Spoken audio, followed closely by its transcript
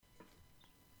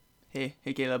Hey,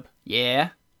 Caleb.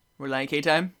 Yeah? Reliant K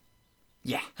time?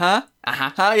 Yeah. Huh?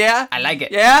 Uh-huh. Huh? Yeah? I like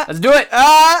it. Yeah? Let's do it.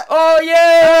 Oh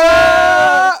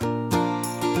yeah!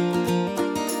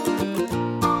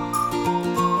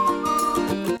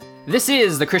 This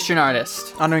is The Christian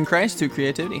Artist. Honoring Christ through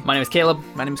creativity. My name is Caleb.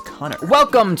 My name is Connor.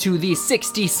 Welcome to the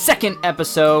 62nd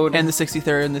episode. And the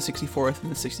 63rd, and the 64th,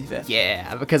 and the 65th.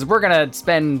 Yeah, because we're going to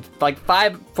spend like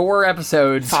four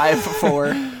episodes.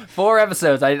 4. 4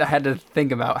 episodes. I had to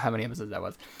think about how many episodes that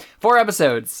was. 4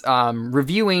 episodes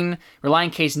reviewing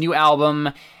Relient K's new album,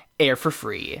 Air for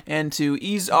Free. And to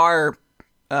ease our,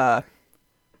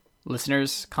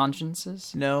 Listeners'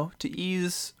 consciences? to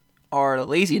ease our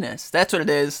laziness. That's what it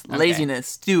is. Okay.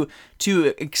 Laziness. To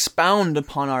expound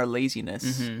upon our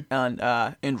laziness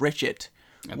and enrich it.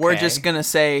 We're Okay. just gonna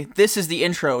say this is the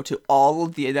intro to all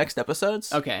of the next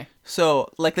episodes. Okay.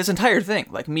 So, like, this entire thing,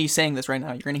 like me saying this right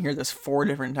now, you're gonna hear this 4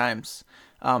 different times,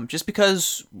 just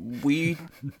because we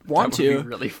want That would to. be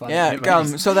really funny. Yeah,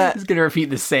 so that It's gonna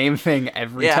repeat the same thing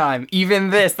every Yeah. time.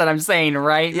 Even this that I'm saying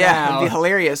right yeah, it'd now. be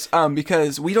hilarious.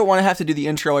 Because we don't want to have to do the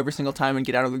intro every single time and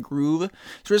get out of the groove.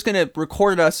 So we're just gonna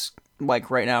record us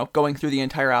like right now, going through the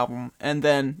entire album, and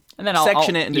then I'll-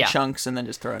 section it into yeah. chunks, and then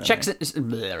just throw it in Checks there.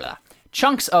 blah, blah, blah.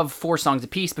 Chunks of 4 songs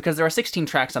apiece, because there are 16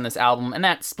 tracks on this album, and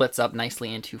that splits up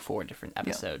nicely into 4 different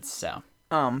episodes. So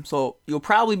So you'll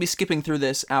probably be skipping through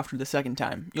this after the second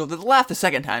time. You'll laugh the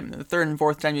second time. The third and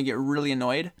fourth time you get really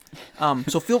annoyed.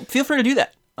 So feel free to do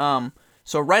that.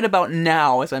 So right about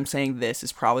now, as I'm saying this,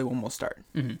 is probably when we'll start.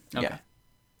 okay. Yeah.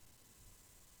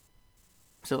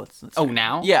 So let's Oh,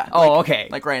 now? Yeah. Oh, okay.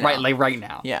 like right now. Like right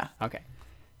now. Yeah. Okay.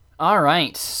 All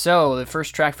right. So the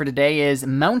first track for today is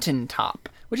Mountaintop,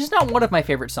 which is not one of my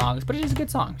favorite songs, but it is a good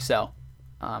song. So,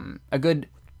 a good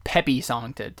peppy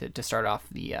song to start off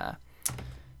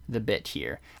the bit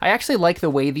here. I actually like the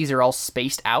way these are all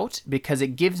spaced out because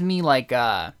it gives me like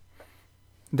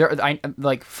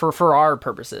for our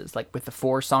purposes, like with the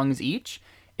 4 songs each,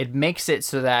 it makes it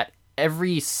so that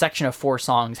every section of 4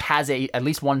 songs has at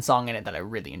least one song in it that I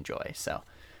really enjoy. So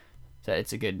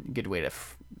it's a good way to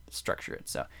structure it.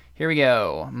 So here we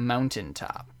go,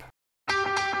 Mountaintop.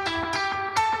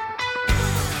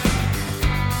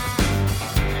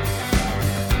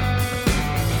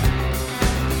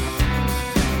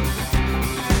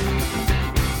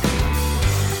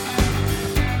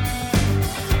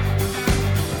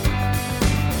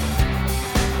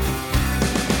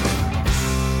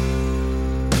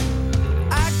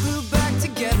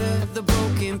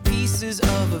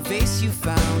 Of a vase you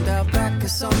found out back of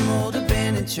some old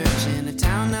abandoned church in a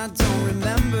town I don't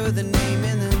remember the name,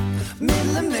 in the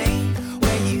middle of May,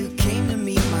 where you came to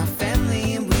meet my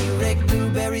family, and we raked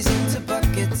blueberries into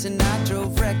buckets, and I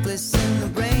drove reckless in the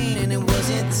rain, and it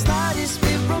wasn't the slightest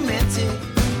bit romantic.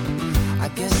 I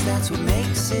guess that's what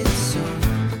makes it so.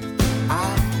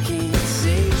 I can't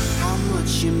say how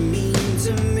much you mean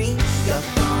to me,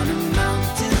 up on a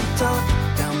mountain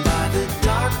top, down by the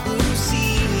dark blue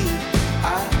sea.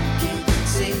 I can't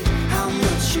say how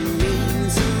much you mean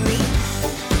to me.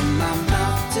 Open my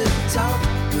mouth to talk,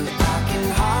 but I can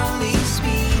hardly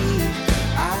speak.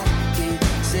 I can't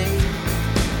say.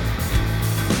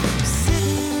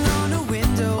 Sitting on a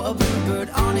window, a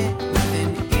bluebird on it,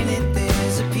 nothing in it.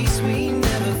 There's a piece we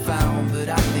never found, but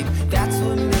I think that's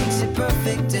what makes it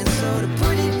perfect. And so to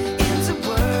put it into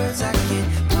words,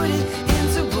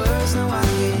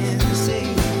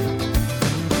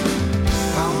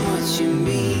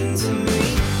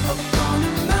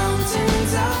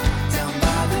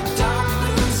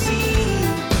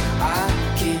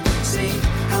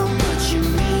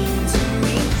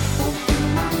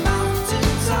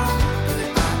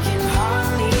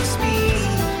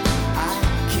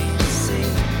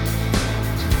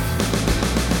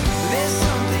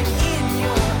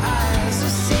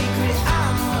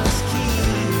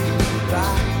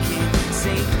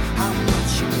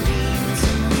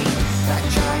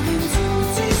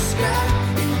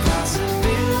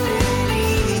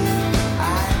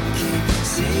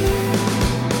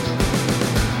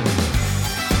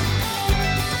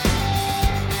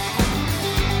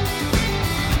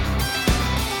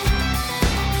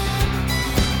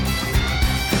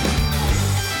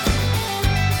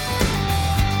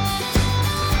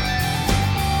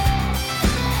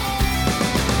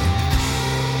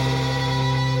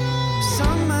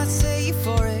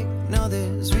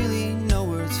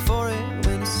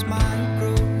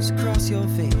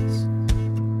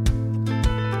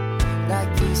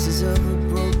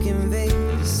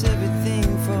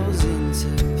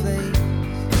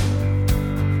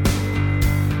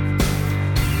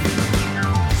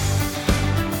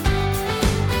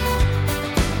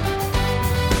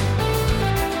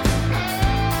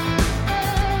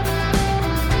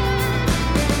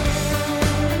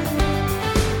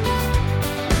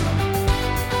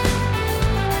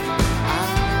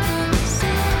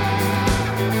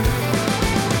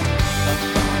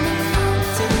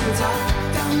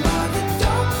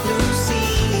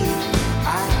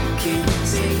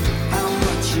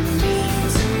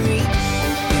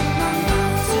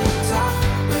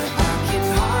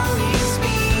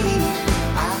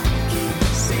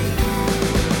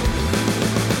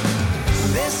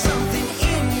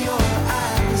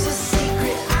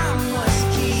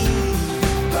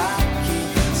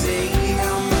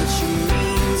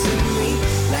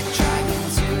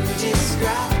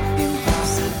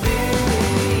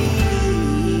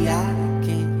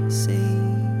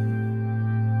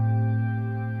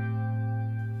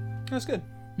 that's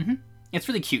good. It's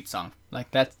a really cute song.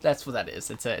 Like that's what that is.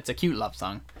 It's a cute love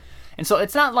song. And so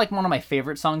it's not like one of my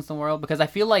favorite songs in the world because I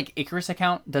feel like Icarus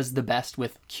Account does the best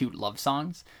with cute love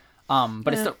songs.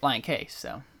 But it's the Lion Case,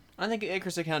 so I think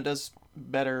Icarus Account does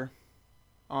better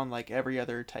on like every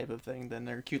other type of thing than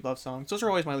their cute love songs. Those are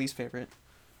always my least favorite.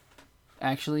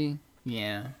 actually,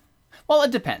 yeah. Well,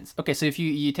 it depends. Okay, so if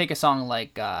you take a song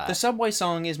like The Subway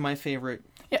song is my favorite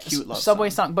cute love Subway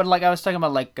song. but like I was talking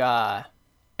about like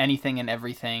Anything and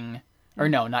Everything, or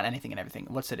no, not Anything and Everything.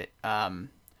 What's it?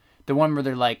 The one where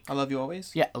they're like, I Love You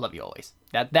Always. yeah, I Love You Always.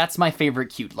 That's my favorite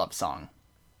cute love song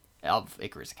of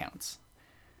Icarus Accounts.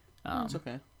 It's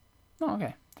okay. Oh,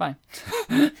 okay, fine.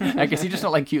 I guess you just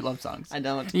don't like cute love songs. I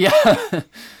don't. Yeah.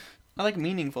 I like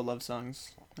meaningful love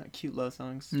songs, not cute love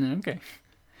songs. Okay.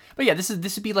 But yeah, this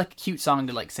would be like a cute song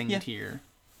to like sing Yeah. to your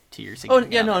Oh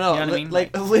significant yeah, no. other. You know what I mean?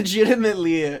 Like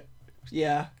legitimately,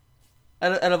 yeah.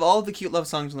 Out of all the cute love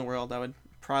songs in the world, I would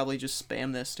probably just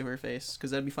spam this to her face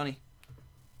because that'd be funny.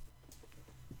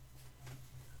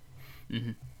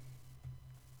 Mhm.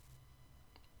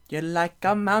 You're like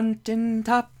a mountain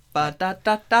top. Ba, da,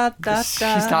 da, da, da, da.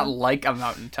 She's not like a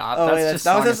mountaintop. Oh, That's wait, just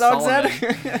that was Song the song of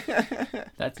Solomon.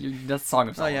 said. That's Song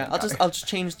of Oh Solomon. yeah, I'll just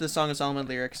change the Song of Solomon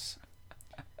lyrics,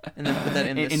 and then put that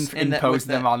in this. impose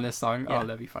them on this song. Yeah. Oh,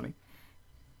 that'd be funny.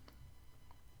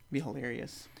 Be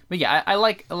hilarious. But yeah, I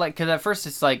like because at first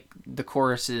it's like the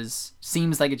choruses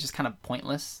seems like it's just kind of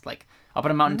pointless. Like up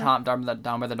on a mountaintop,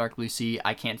 down by the dark blue sea,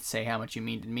 I can't say how much you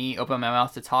mean to me. Open my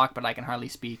mouth to talk, but I can hardly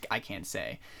speak. I can't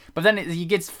say. But then he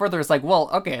gets further. It's like, well,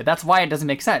 okay, that's why it doesn't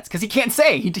make sense because he can't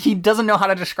say. He doesn't know how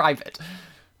to describe it.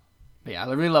 But yeah,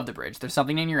 I really love the bridge. There's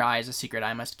something in your eyes, a secret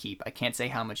I must keep. I can't say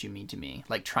how much you mean to me.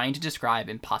 Like trying to describe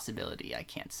impossibility, I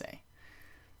can't say.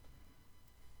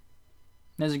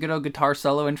 There's a good old guitar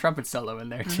solo and trumpet solo in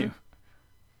there too.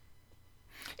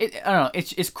 I don't know.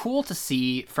 It's cool to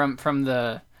see from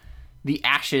the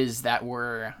ashes that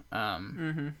were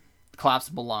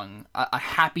Collapsible Lung a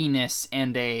happiness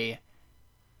and a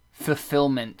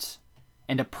fulfillment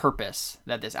and a purpose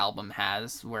that this album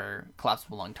has, where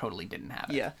Collapsible Lung totally didn't have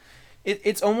it. Yeah,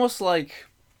 it's almost like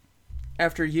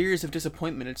after years of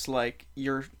disappointment, it's like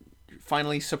you're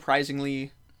finally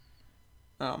surprisingly,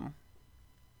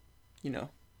 you know,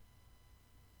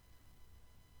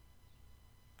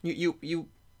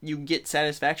 you get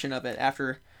satisfaction of it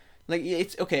after, like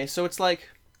it's okay. So it's like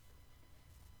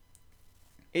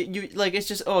it's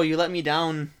just, oh, you let me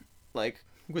down, like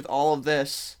with all of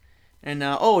this, and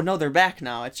now, oh no, they're back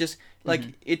now. It's just like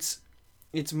it's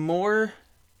more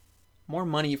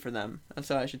money for them. That's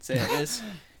how I should say it.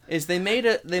 Is they made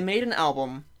an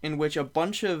album in which a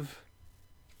bunch of,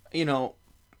 you know,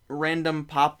 random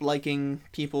pop liking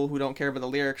people who don't care about the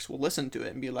lyrics will listen to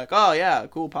it and be like, oh yeah,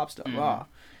 cool pop stuff. Ah.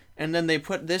 And then they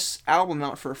put this album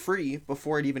out for free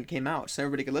before it even came out, so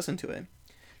everybody could listen to it.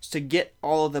 Just to get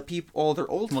all of the people, all their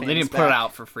old fans Well, they didn't put it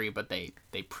out for free, but they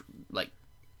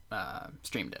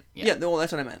streamed it. Yeah, well,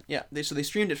 that's what I meant. Yeah, they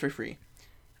streamed it for free,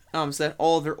 so that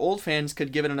all of their old fans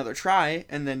could give it another try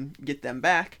and then get them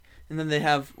back, and then they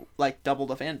have like double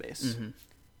the fan base. Mm-hmm.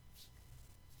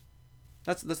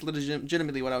 That's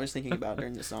legitimately what I was thinking about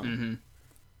during this song.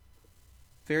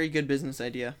 Very good business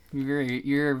idea.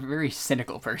 You're a very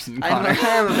cynical person, I Connor.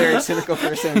 am a very cynical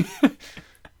person. It's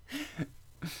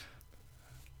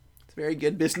a very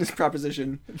good business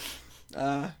proposition.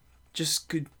 Just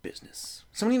good business.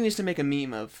 Somebody needs to make a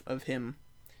meme of him.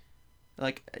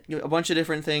 Like, you know, a bunch of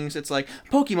different things. It's like,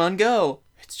 Pokemon Go!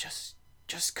 It's just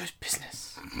good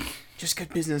business. Just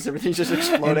good business. Everything's just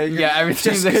exploding. Yeah,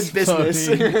 everything's just good business.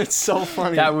 exploding. It's so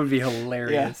funny. That would be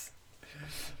hilarious.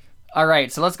 All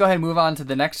right, so let's go ahead and move on to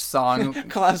the next song.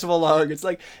 Collapsible Lung. It's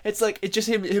just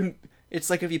him. It's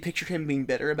like if you picture him being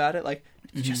bitter about it, like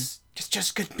just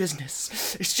good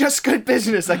business. It's just good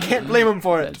business. I can't blame him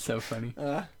for it. That's so funny.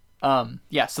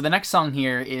 Yeah. So the next song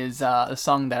here is a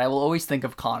song that I will always think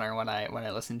of Connor when I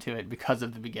listen to it because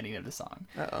of the beginning of the song.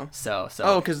 Uh-oh. So.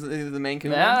 Oh, because the main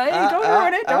character. Yeah, don't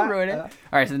ruin it. Don't ruin it. All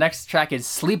right. So the next track is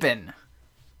 "Sleepin'"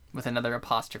 with another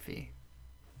apostrophe.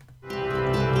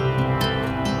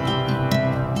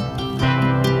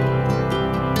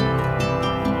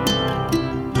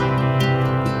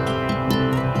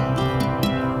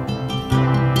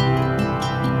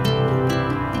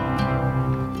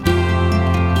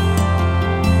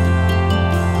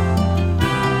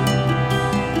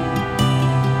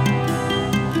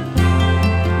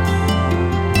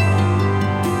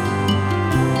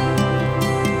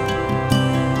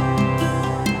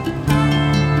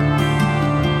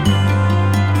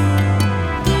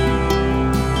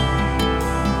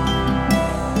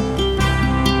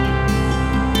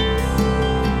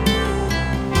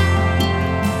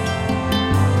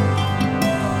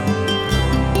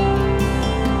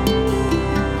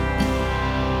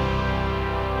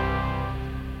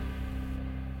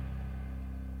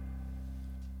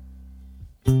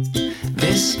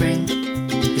 This spring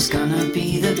is gonna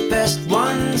be the best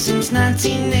one since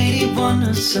 1981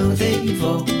 or so. They've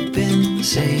all been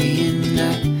saying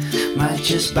I might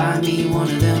just buy me one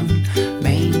of them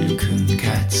Maine Coon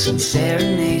cats and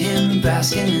serenade him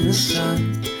basking in the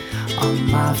sun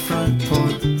on my front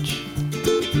porch.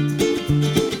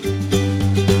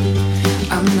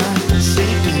 I'm not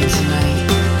sleeping tonight.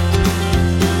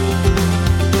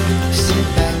 Sit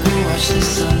back and watch the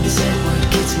sunset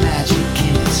work its magic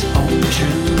in its own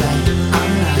true light.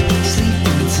 I'm not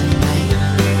sleeping tonight,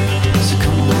 so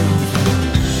come on over.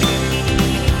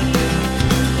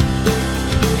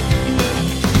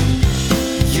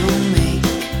 You'll make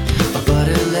a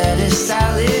butter lettuce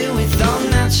salad with all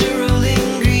natural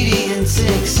ingredients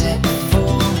except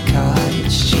for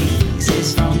cottage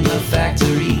cheeses from the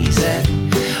factories at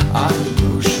our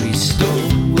grocery store.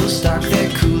 We'll stock their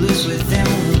coolers with them.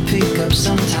 We'll pick up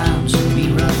sometimes when we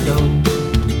run low.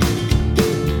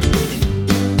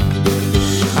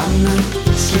 I'm not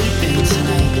sleeping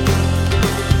tonight.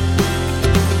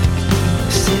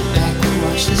 Sit back and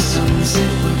watch the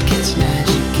sunset work its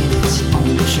magic in its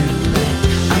own true light.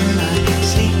 I'm not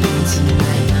sleeping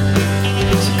tonight,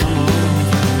 so come on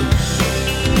over.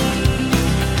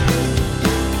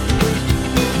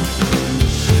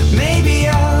 Maybe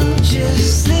I'll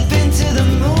just slip into the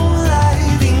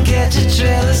moonlight and catch a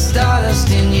trail of stardust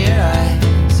in your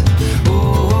eyes.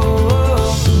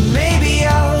 Oh, maybe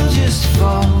I'll just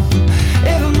fall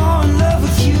ever more in love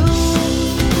with you.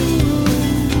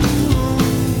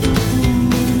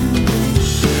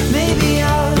 Maybe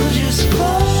I'll just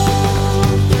fall.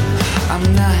 I'm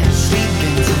not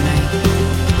sleeping tonight.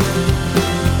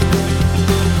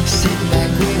 Sit back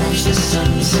and watch the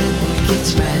sunset work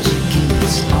its magic in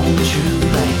its own true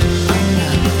light. I'm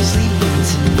not sleeping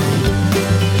tonight,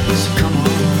 so come on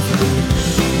over.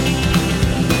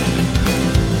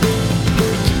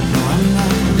 No, I'm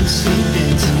not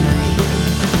sleeping tonight.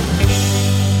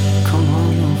 Come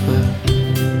on over.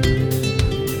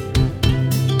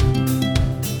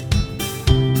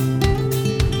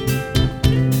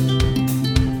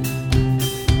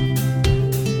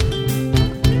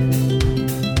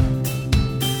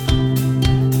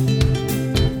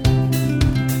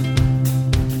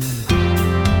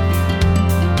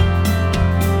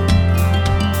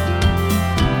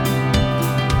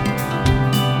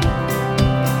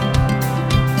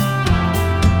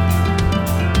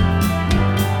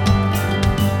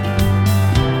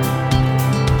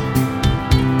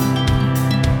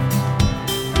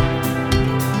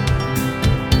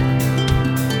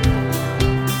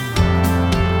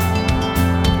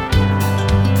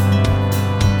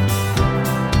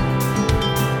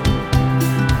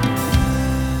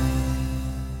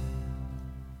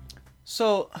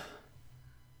 So,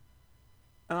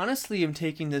 honestly, I'm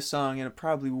taking this song in a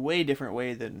probably way different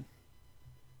way than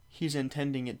he's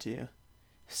intending it to.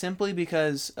 Simply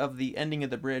because of the ending of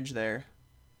the bridge there,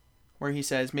 where he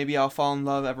says, maybe I'll fall in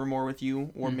love evermore with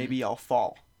you, or maybe I'll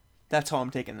fall. That's how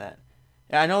I'm taking that.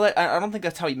 And I know that, I don't think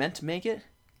that's how he meant to make it,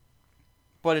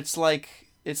 but it's like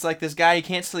this guy, he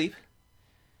can't sleep,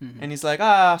 and he's like,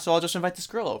 so I'll just invite this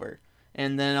girl over.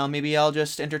 And then maybe I'll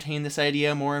just entertain this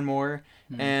idea more and more,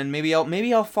 and maybe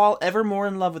I'll fall ever more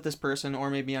in love with this person, or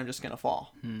maybe I'm just gonna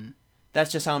fall. That's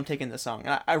just how I'm taking this song.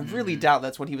 And I really doubt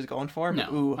that's what he was going for. No,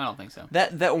 But, ooh, I don't think so.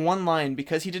 That one line,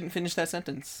 because he didn't finish that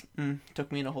sentence,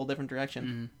 took me in a whole different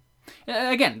direction.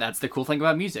 Again, that's the cool thing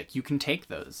about music. You can take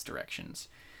those directions.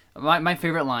 My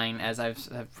favorite line, as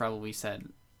I've probably said,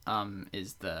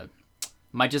 is the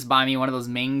might just buy me one of those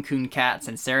Maine Coon cats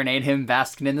and serenade him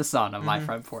basking in the sun on my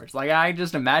front porch. Like, I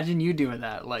just imagine you doing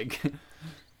that. Like,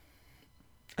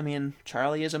 I mean,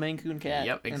 Charlie is a Maine Coon cat.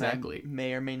 Yep, exactly. And I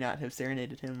may or may not have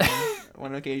serenaded him on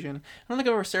one occasion. I don't think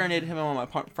I've ever serenaded him on my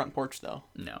front porch, though.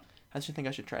 no. I just think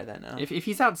I should try that now. If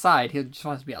he's outside, he just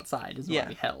wants to be outside. He doesn't want Yeah. to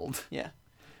be held. Yeah.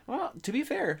 Well, to be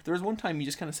fair, there was one time you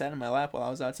just kind of sat in my lap while I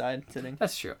was outside sitting.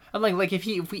 That's true. I'm like if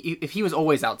he was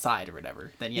always outside or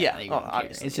whatever, then Yeah. he Oh, wouldn't care.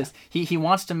 obviously, It's just he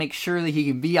wants to make sure that he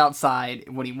can be outside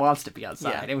when he wants to be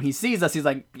outside. Yeah. And when he sees us, he's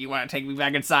like, "You want to take me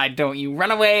back inside, don't you?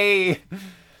 Run away!"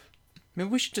 Maybe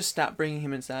we should just stop bringing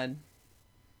him inside.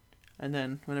 And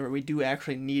then, whenever we do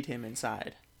actually need him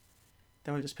inside,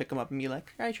 then we'll just pick him up and be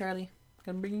like, "All right, Charlie,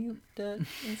 I'm bringing you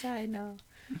inside now."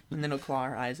 And then he'll claw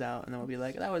our eyes out, and then we'll be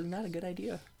like, "That was not a good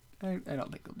idea." I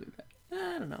don't think he'll do that.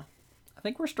 I don't know. I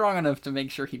think we're strong enough to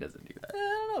make sure he doesn't do that. I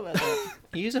don't know about that.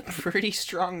 He's a pretty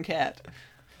strong cat.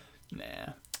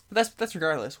 Nah. But that's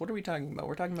regardless. What are we talking about?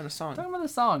 We're talking about a song. Talking about the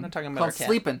song. I'm not talking about called our cat.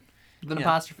 Sleepin' with an Yeah.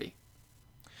 apostrophe.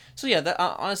 So yeah, that,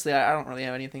 honestly, I don't really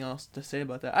have anything else to say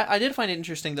about that. I did find it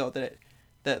interesting though that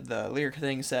the lyric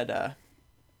thing said,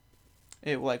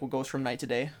 It like goes from night to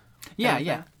day. Yeah, of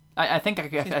yeah. thing. I think I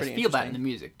pretty feel that in interesting. the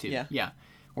music too. Yeah. Yeah.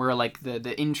 Where like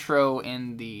the intro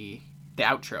and the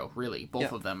outro, really, both Yeah.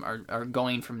 of them are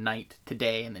going from night to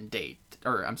day and then day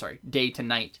to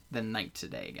night, then night to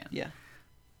day again. Yeah.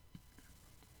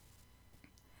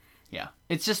 Yeah.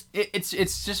 It's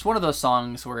just one of those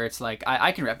songs where it's like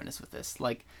I can reminisce with this.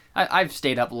 Like I've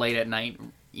stayed up late at night,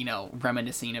 you know,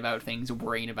 reminiscing about things,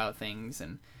 worrying about things,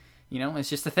 and you know, it's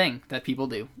just a thing that people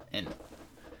do. And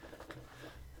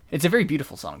it's a very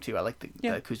beautiful song too. I like the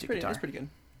acoustic guitar. It's pretty good.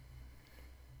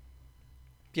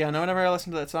 Yeah, no, whenever I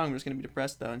listen to that song, I'm just gonna be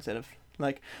depressed though. Instead of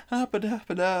like I'm just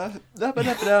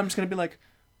gonna be like,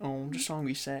 oh, this song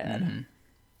be sad. Mm-hmm.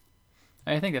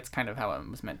 I think that's kind of how it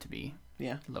was meant to be.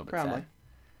 Yeah, A little bit probably. sad.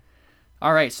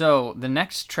 All right, so the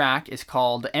next track is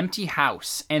called "Empty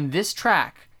House," and this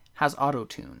track has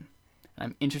auto-tune.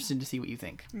 I'm interested to see what you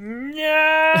think. You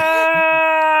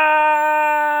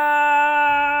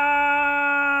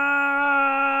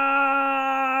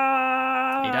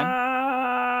done?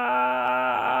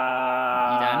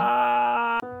 You done?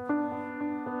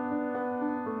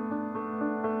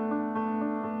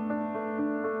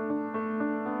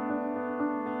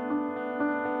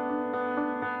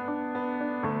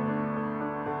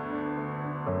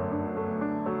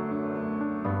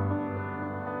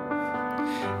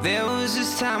 There was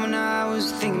this time when I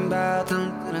was thinking about the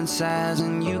little sides,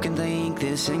 and you can think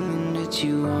there's anything that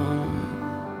you want.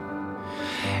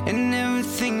 And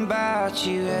everything about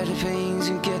you had the pains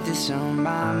and get this on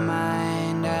my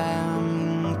mind.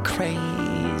 I'm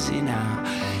crazy now.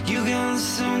 You got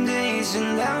some days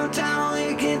and downtown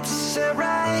you get to set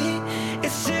right.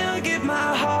 It still get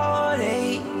my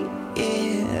heartache.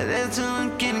 Yeah, that's all I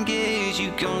can engage.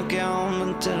 You gonna come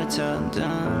until it's all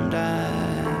done.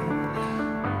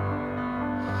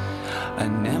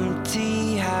 An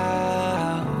empty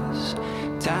house,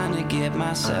 trying to get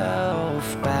myself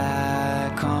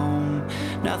back home.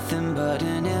 Nothing but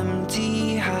an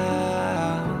empty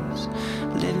house,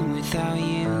 living without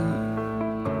you.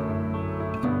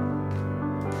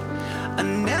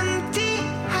 An empty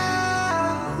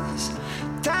house,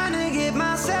 trying to get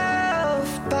myself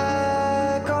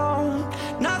back home.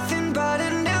 Nothing but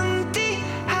an empty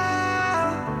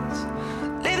house,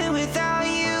 living without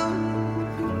you.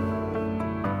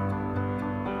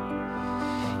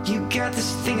 You got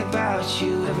this thing about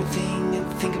you, everything I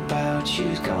think about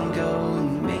you's gonna go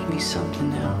and make me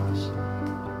something else.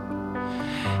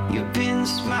 You've been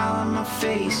smiling on my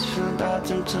face for about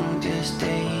them longest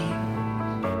days.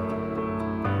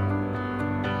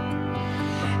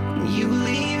 You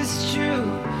believe it's true,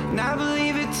 and I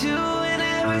believe it too, and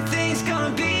everything's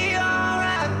gonna be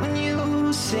alright when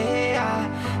you say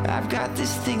I've got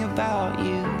this thing about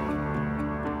you.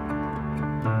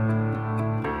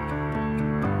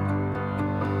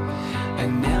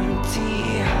 An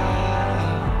empty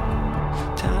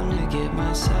house, time to get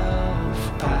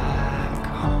myself back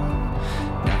home.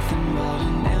 Nothing but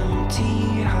an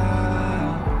empty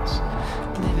house,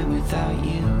 living without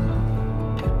you.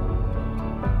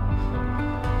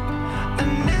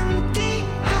 An empty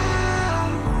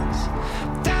house,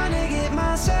 time to get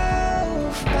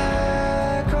myself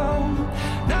back home.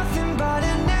 Nothing but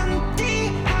an empty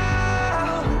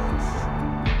house.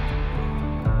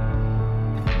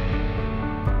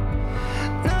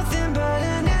 Nothing but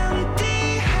an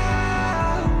empty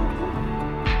house.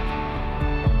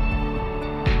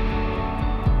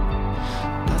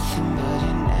 Nothing but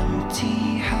an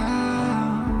empty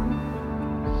house.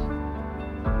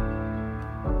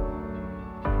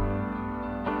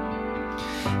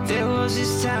 There was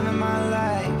this time in my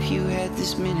life you had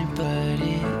this minute, but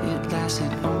it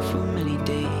lasted on for many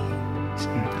days.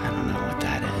 I don't know what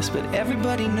that is, but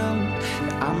everybody knows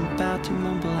that I'm about to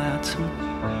mumble out some.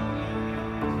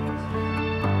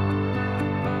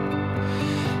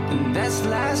 And that's the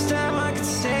last time I could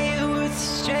say it with a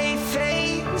straight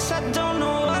face. I don't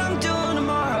know what I'm doing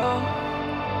tomorrow.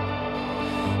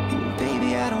 And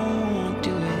baby, I don't wanna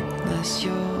do it unless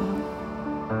you're.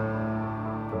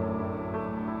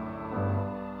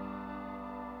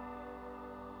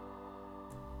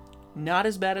 Not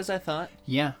as bad as I thought.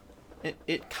 Yeah.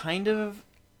 It kind of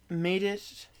made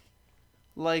it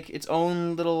like its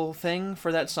own little thing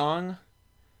for that song,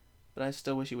 but I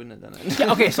still wish he wouldn't have done it.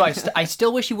 Yeah, okay, so I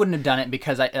still wish he wouldn't have done it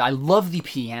because I love the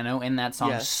piano in that song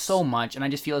Yes. so much, and I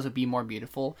just feel it would be more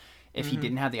beautiful if he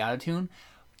didn't have the autotune.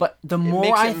 But the It more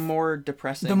makes it more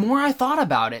depressing. the more I thought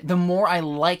about it, the more I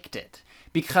liked it.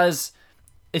 Because,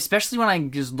 especially when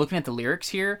I'm just looking at the lyrics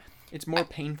here, it's more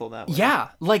painful that way. yeah,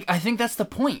 like, I think that's the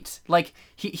point. Like,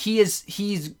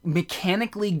 he's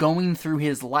mechanically going through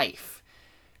his life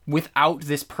without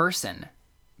this person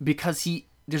because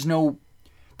there's no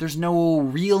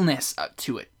realness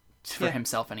to it for Yeah.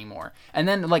 himself anymore. And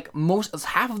then like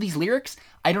half of these lyrics,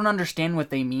 I don't understand what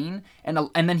they mean, and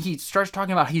then he starts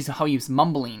talking about how he's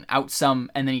mumbling out some,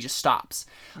 and then he just stops.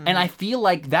 And I feel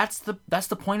like that's the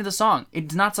point of the song.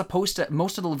 It's not supposed to.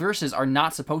 Most of the verses are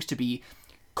not supposed to be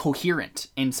coherent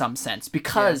in some sense,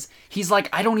 because he's like,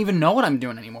 I don't even know what I'm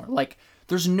doing anymore. Like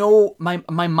there's no my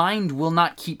mind will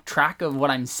not keep track of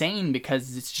what I'm saying,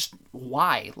 because it's just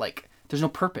why? Like there's no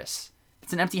purpose.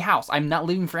 It's an empty house. I'm not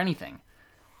living for anything.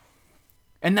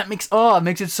 And that makes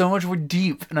it so much more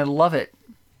deep, and I love it.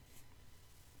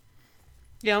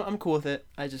 Yeah, I'm cool with it.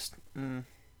 I just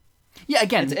Yeah,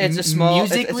 again, it's a small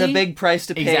musically, it's a big price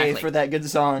to pay Exactly. for that good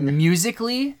song.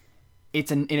 musically,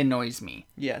 it annoys me.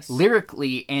 Yes.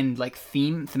 Lyrically and like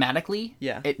thematically,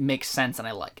 Yeah. it makes sense and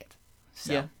I like it.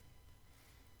 So. Yeah.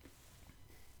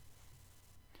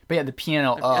 But yeah, the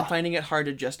piano. I'm finding it hard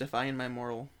to justify in my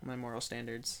moral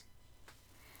standards.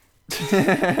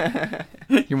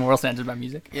 Your moral standards about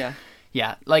music. Yeah.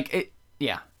 Yeah, like it.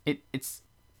 Yeah, it's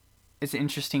an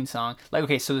interesting song. Like,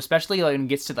 okay, so especially like when it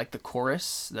gets to like the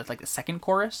chorus, that's like the second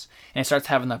chorus, and it starts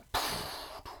having the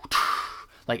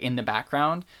like in the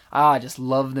background. I just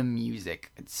love the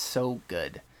music. It's so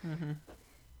good. Mm-hmm.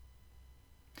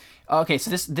 Okay,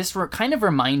 so this kind of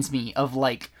reminds me of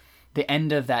like the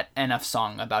end of that NF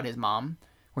song about his mom,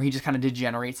 where he just kind of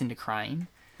degenerates into crying.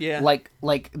 Yeah.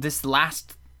 Like this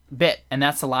last bit, and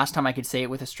that's the last time I could say it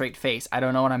with a straight face. I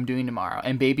don't know what I'm doing tomorrow,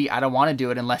 and baby, I don't want to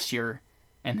do it unless you're.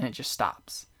 And then it just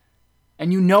stops,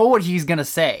 and you know what he's gonna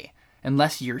say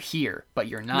unless you're here, but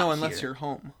you're not. No, unless here. you're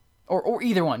home. Or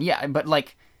either one, yeah. But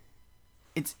like,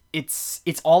 it's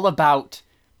all about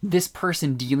this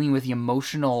person dealing with the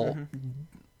emotional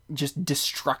just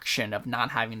destruction of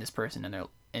not having this person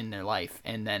in their life,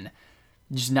 and then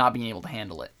just not being able to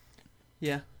handle it.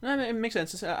 Yeah, no, it makes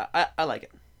sense. I like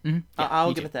it. Mm-hmm. Yeah,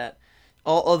 I'll give it that.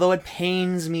 Although it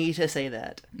pains me to say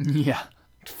that. Yeah.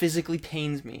 It physically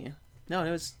pains me. No,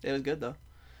 it was good though.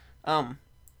 And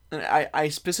I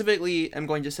specifically am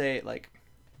going to say, like,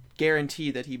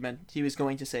 guarantee that he was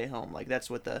going to say home. Like, that's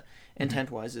what the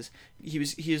intent was. Is he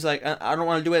was like, I don't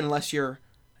want to do it unless you're.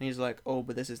 And he's like, oh,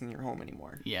 but this isn't your home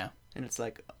anymore. Yeah. And it's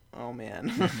like, oh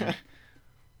man.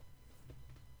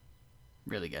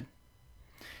 Really good.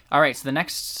 All right, so the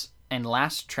next and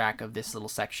last track of this little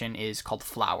section is called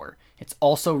Flower. It's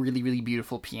also really, really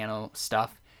beautiful piano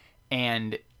stuff,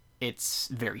 and it's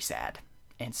very sad.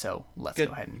 And so let's go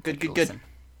ahead and take a listen.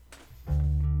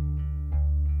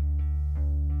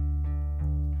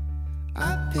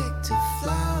 I picked a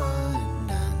flower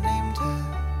and I named her.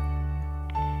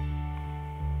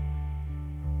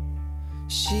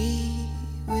 She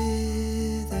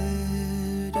withered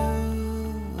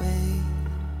away.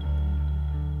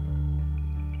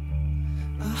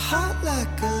 A heart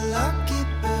like a locket,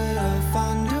 but I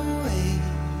found a way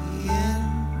in.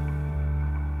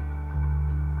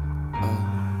 Oh,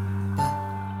 but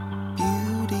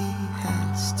beauty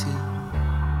has to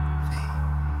fade.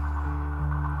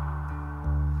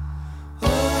 Oh,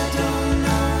 I don't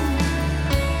know.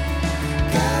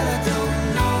 God, I don't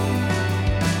know.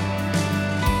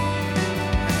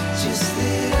 Just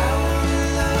that I wanna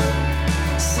love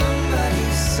somebody,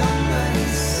 somebody,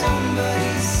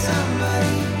 somebody,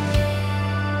 somebody.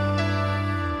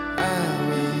 I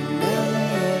will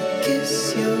never kiss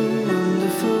your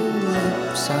wonderful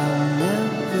lips. I'll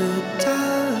never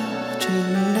die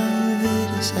dreaming of it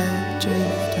as I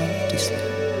drift off to sleep.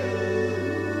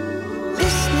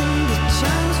 Listening to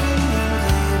chimes when all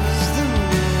there is the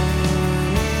morning.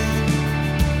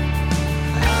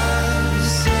 I've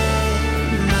set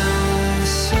my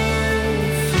soul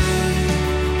free.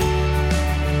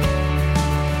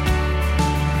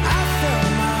 I felt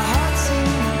my heart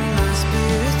sing and my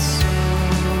spirit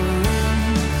soaring.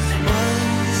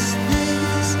 Was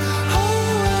this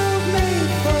whole world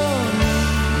made for me?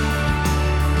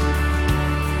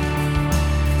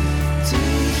 Do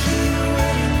you hear a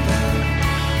wedding bell?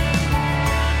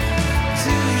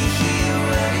 Do you hear a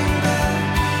wedding bell?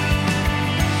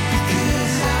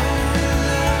 Because I wanna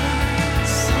love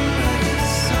somebody,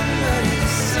 somebody,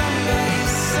 somebody,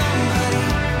 somebody.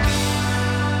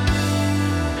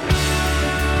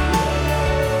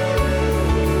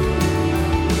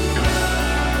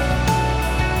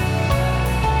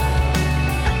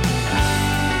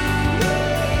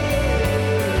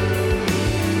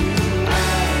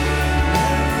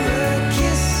 Never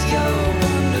kiss your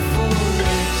wonderful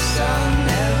lips. I'll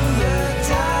never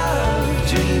die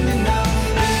dreaming of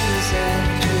you as I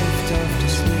drift off to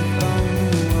sleep on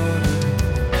the water.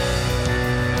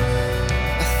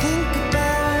 I think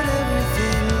about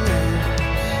everything now,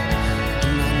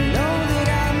 and I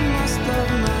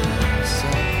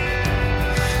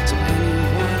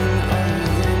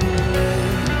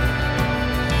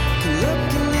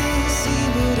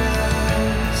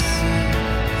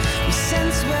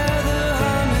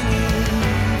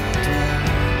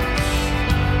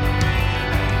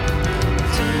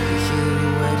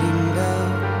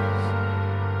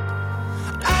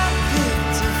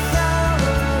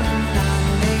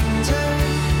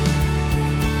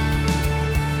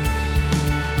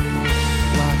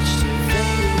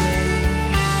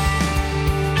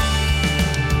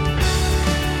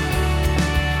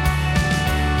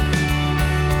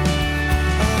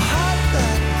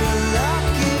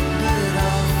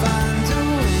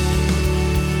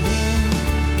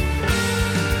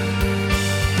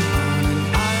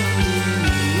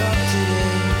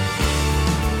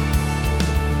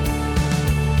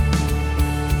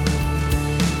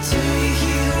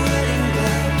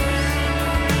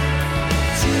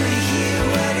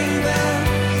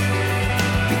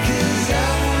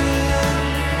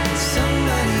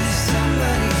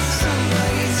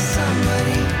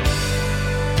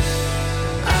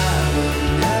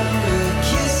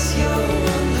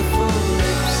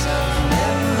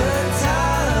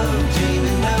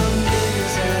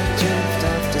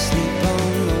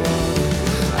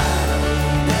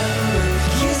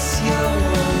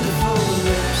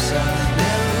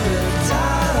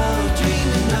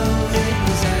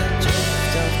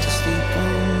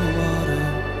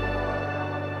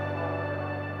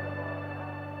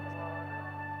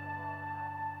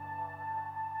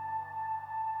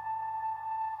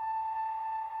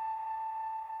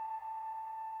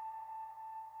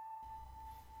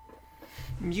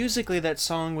Musically, that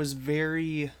song was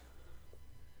very,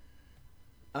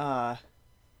 I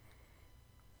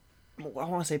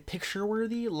want to say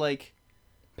picture-worthy, like...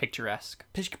 Picturesque.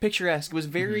 Picturesque. It was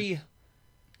very,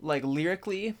 like,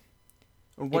 lyrically,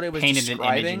 what it was painted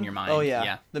describing. an image in your mind. Oh, yeah.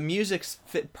 Yeah. The music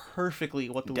fit perfectly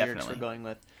what the lyrics Definitely. were going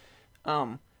with.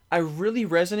 I really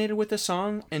resonated with the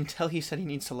song until he said he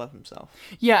needs to love himself.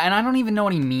 Yeah, and I don't even know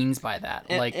what he means by that.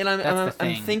 And, Like, and I'm, that's I'm, the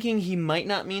thing. I'm thinking he might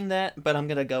not mean that, but I'm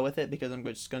gonna go with it because I'm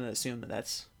just gonna assume that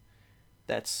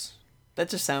that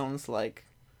just sounds like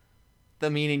the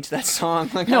meaning to that song.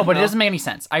 Like, I No, don't but it know. doesn't make any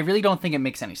sense. I really don't think it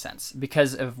makes any sense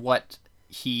because of what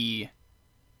he...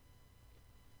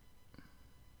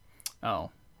 Oh,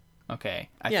 okay.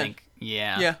 I Yeah. think,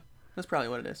 yeah. Yeah, that's probably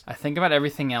what it is. I think about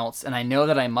everything else, and I know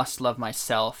that I must love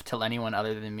myself till anyone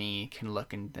other than me can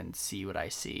look and see what I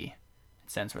see.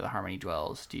 Sense where the harmony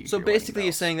dwells. Do you So hear wedding basically,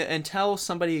 he's bells? saying that until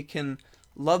somebody can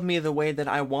love me the way that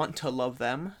I want to love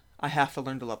them, I have to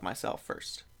learn to love myself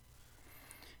first.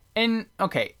 And,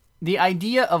 okay, the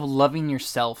idea of loving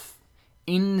yourself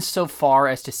insofar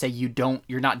as to say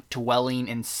you're not dwelling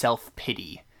in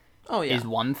self-pity Oh yeah. is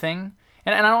one thing.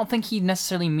 And I don't think he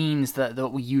necessarily means that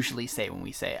what we usually say when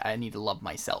we say, I need to love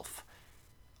myself.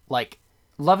 Like,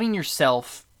 loving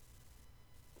yourself,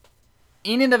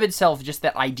 in and of itself, just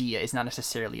that idea is not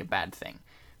necessarily a bad thing.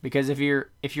 Because if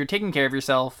you're taking care of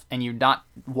yourself and you're not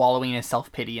wallowing in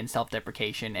self-pity and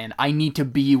self-deprecation and I need to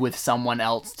be with someone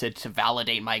else to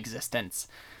validate my existence,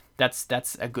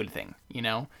 that's a good thing, you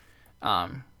know?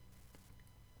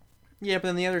 Yeah, but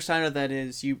then the other side of that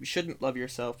is you shouldn't love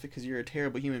yourself because you're a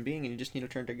terrible human being and you just need to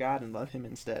turn to God and love him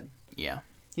instead. Yeah.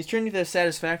 He's turning to the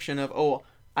satisfaction of, oh,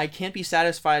 I can't be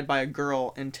satisfied by a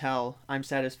girl until I'm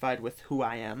satisfied with who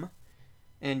I am.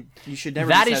 And you should never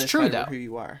That be is satisfied true, with though. who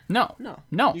you are. No.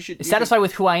 No. You should satisfied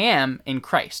with who I am in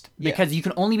Christ. Yeah. Because you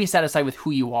can only be satisfied with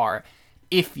who you are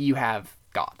if you have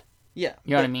God. Yeah.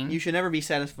 You know what I but mean? You should never be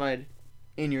satisfied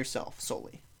in yourself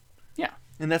solely. Yeah.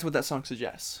 And that's what that song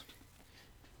suggests.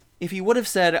 If he would have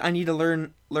said, I need to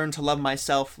learn to love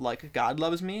myself like God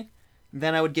loves me,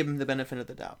 then I would give him the benefit of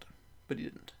the doubt. But he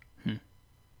didn't.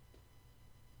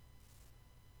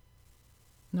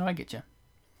 No, I get you.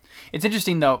 It's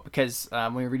interesting though because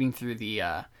when we were reading through the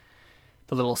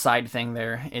little side thing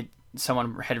there,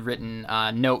 someone had written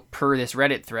note per this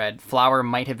Reddit thread, Flower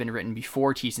might have been written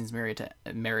before Thiesen's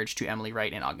marriage to Emily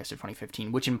Wright in August of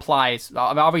 2015, which implies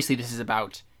obviously this is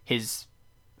about his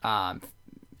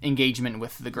engagement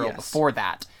with the girl Yes. before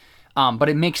that, but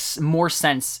it makes more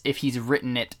sense if he's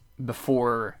written it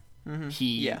before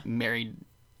he married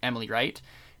Emily Wright.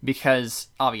 Because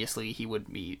obviously he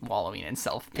would be wallowing in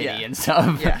self-pity Yeah. and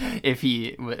stuff Yeah. if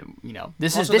he,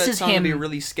 this Also, is that song him. would be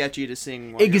really sketchy to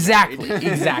sing while you're Exactly, married.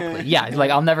 exactly. Yeah, it's like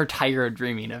I'll never tire of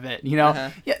dreaming of it. You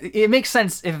know, yeah, it makes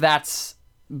sense if that's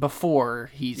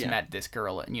before he's met this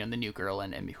girl, the new girl,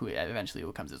 and who eventually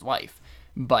becomes his wife.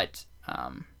 But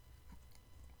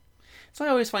So I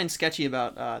always find sketchy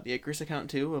about the Icarus account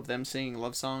too, of them singing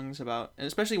love songs about, and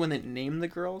especially when they name the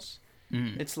girls.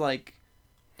 It's like,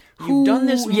 you've done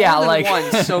this more than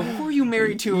once, so who are you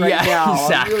married to right now?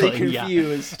 Exactly, I'm really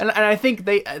confused. And I think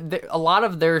they a lot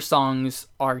of their songs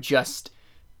are just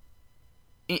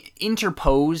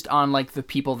interposed on like the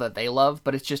people that they love,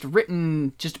 but it's just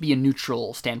written just to be a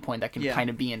neutral standpoint that can kind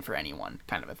of be in for anyone,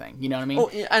 kind of a thing. You know what I mean? Oh,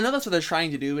 yeah, I know that's what they're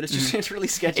trying to do, but it's just it's really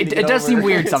sketchy. It does seem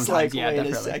weird It's sometimes, like, yeah, wait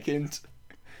definitely. a second.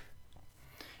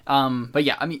 But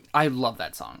yeah, I mean, I love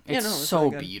that song. It's it's so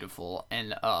really good. beautiful,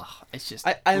 and it's just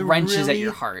I wrenches really, at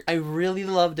your heart. I really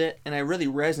loved it, and I really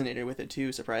resonated with it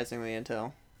too. Surprisingly,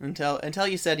 until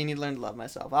you said you need to learn to love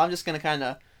myself. I'm just gonna kind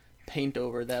of paint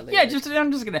over that later. Yeah,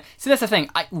 I'm just gonna. See, that's the thing.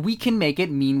 We can make it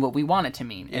mean what we want it to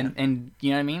mean, and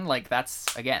you know what I mean. Like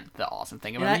that's again the awesome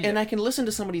thing about music. And I can listen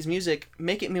to somebody's music,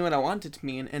 make it mean what I want it to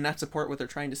mean, and not support what they're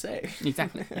trying to say.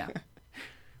 Exactly. Yeah.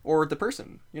 Or the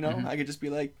person, I could just be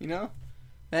like,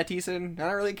 Matt Thiessen, I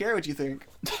don't really care what you think.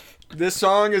 This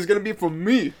song is gonna be for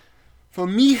me, for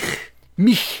mich.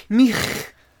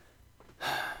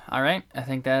 All right, I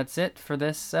think that's it for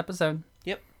this episode.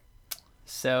 Yep.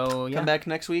 So yeah, Come back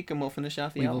next week and we'll finish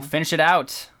off the we album. will finish it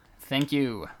out. Thank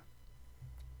you.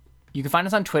 You can find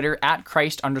us on Twitter at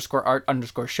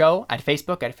Christ_art_show, at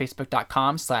Facebook at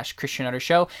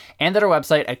facebook.com/ChristianArtistShow, and at our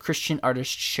website at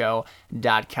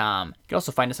ChristianArtistShow.com. You can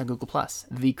also find us on Google+,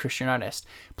 The Christian Artist.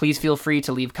 Please feel free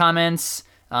to leave comments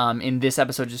in this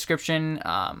episode's description, or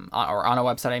on our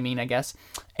website, I guess.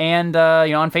 And,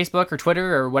 on Facebook or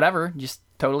Twitter or whatever, just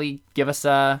totally give us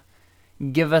a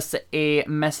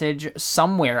message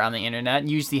somewhere on the internet.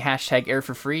 Use the hashtag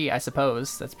 #AirForFree, I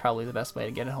suppose. That's probably the best way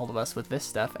to get a hold of us with this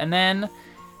stuff. And then,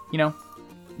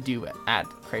 do at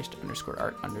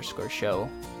Christ_art_show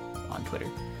on Twitter.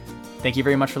 Thank you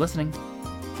very much for listening.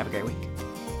 Have a great week.